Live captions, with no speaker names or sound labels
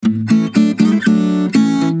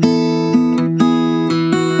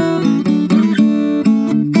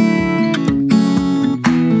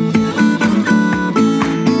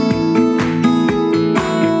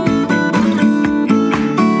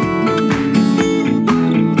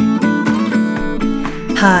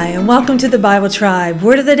Hi, and welcome to the Bible Tribe.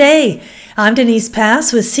 Word of the Day. I'm Denise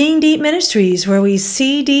Pass with Seeing Deep Ministries, where we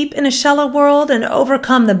see deep in a shallow world and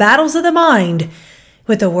overcome the battles of the mind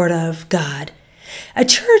with the Word of God. A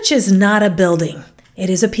church is not a building.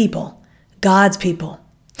 It is a people, God's people.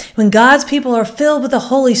 When God's people are filled with the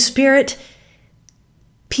Holy Spirit,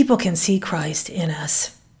 people can see Christ in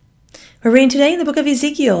us. We're reading today in the book of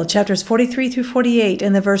Ezekiel, chapters 43 through 48,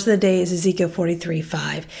 and the verse of the day is Ezekiel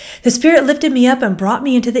 43:5. The Spirit lifted me up and brought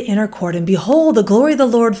me into the inner court, and behold, the glory of the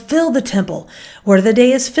Lord filled the temple. Word of the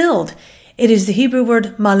day is filled. It is the Hebrew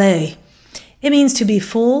word maw-lay. It means to be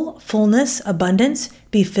full, fullness, abundance,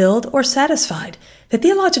 be filled, or satisfied. The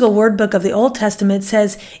Theological Word Book of the Old Testament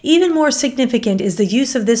says even more significant is the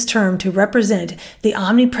use of this term to represent the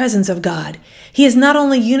omnipresence of God. He is not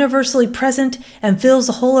only universally present and fills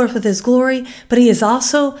the whole earth with His glory, but He is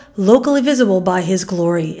also locally visible by His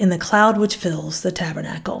glory in the cloud which fills the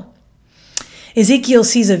tabernacle. Ezekiel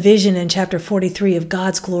sees a vision in chapter 43 of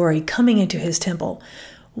God's glory coming into His temple.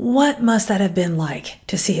 What must that have been like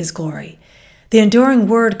to see His glory? The Enduring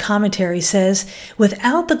Word commentary says,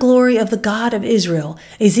 without the glory of the God of Israel,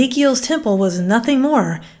 Ezekiel's temple was nothing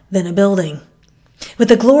more than a building. With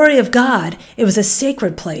the glory of God, it was a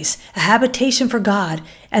sacred place, a habitation for God,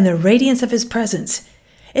 and the radiance of His presence.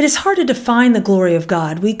 It is hard to define the glory of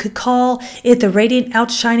God. We could call it the radiant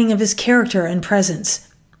outshining of His character and presence.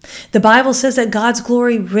 The Bible says that God's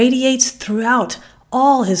glory radiates throughout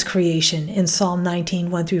all His creation in Psalm 19,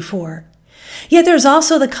 1 through 4. Yet there is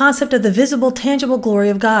also the concept of the visible, tangible glory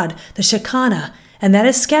of God, the Shekinah, and that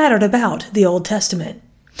is scattered about the Old Testament.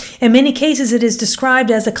 In many cases, it is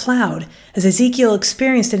described as a cloud. As Ezekiel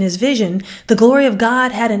experienced in his vision, the glory of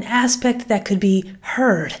God had an aspect that could be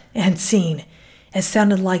heard and seen. It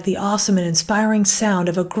sounded like the awesome and inspiring sound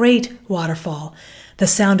of a great waterfall, the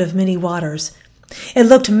sound of many waters. It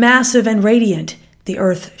looked massive and radiant. The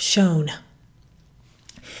earth shone.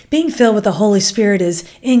 Being filled with the Holy Spirit is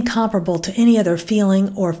incomparable to any other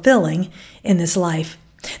feeling or filling in this life.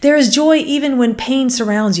 There is joy even when pain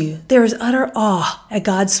surrounds you. There is utter awe at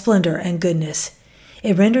God's splendor and goodness.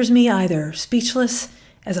 It renders me either speechless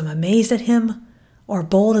as I'm amazed at Him, or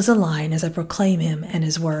bold as a lion as I proclaim Him and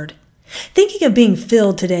His word. Thinking of being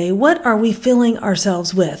filled today, what are we filling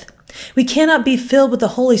ourselves with? We cannot be filled with the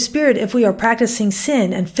Holy Spirit if we are practicing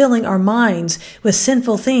sin and filling our minds with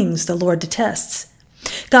sinful things the Lord detests.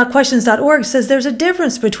 GodQuestions.org says there's a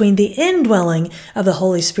difference between the indwelling of the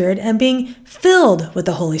Holy Spirit and being filled with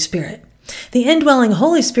the Holy Spirit. The indwelling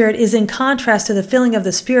Holy Spirit is in contrast to the filling of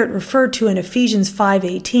the Spirit referred to in Ephesians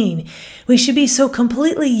 5:18. We should be so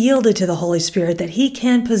completely yielded to the Holy Spirit that He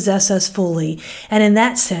can possess us fully, and in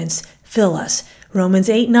that sense, fill us. Romans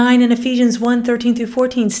 8:9 and Ephesians 1:13 through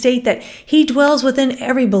 14 state that He dwells within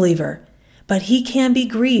every believer. But He can be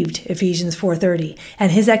grieved, Ephesians 4:30,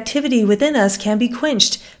 and His activity within us can be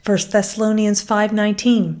quenched, 1 Thessalonians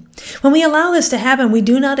 5:19. When we allow this to happen, we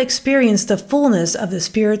do not experience the fullness of the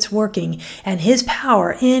Spirit's working and His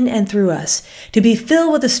power in and through us. To be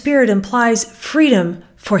filled with the Spirit implies freedom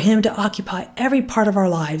for Him to occupy every part of our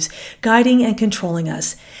lives, guiding and controlling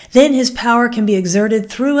us. Then His power can be exerted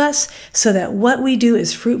through us so that what we do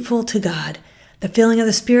is fruitful to God. The filling of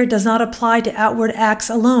the Spirit does not apply to outward acts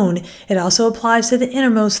alone. It also applies to the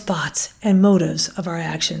innermost thoughts and motives of our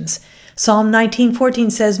actions. Psalm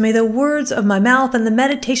 19:14 says, may the words of my mouth and the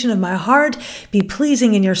meditation of my heart be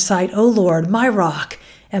pleasing in your sight, O Lord, my rock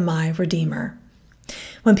and my redeemer.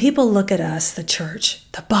 When people look at us, the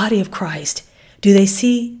church, the body of Christ, do they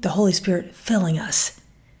see the Holy Spirit filling us?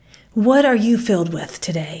 What are you filled with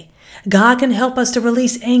today? God can help us to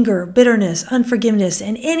release anger, bitterness, unforgiveness,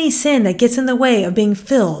 and any sin that gets in the way of being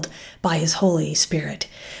filled by His Holy Spirit.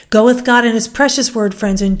 Go with God and His precious word,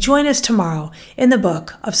 friends, and join us tomorrow in the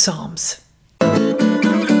book of Psalms.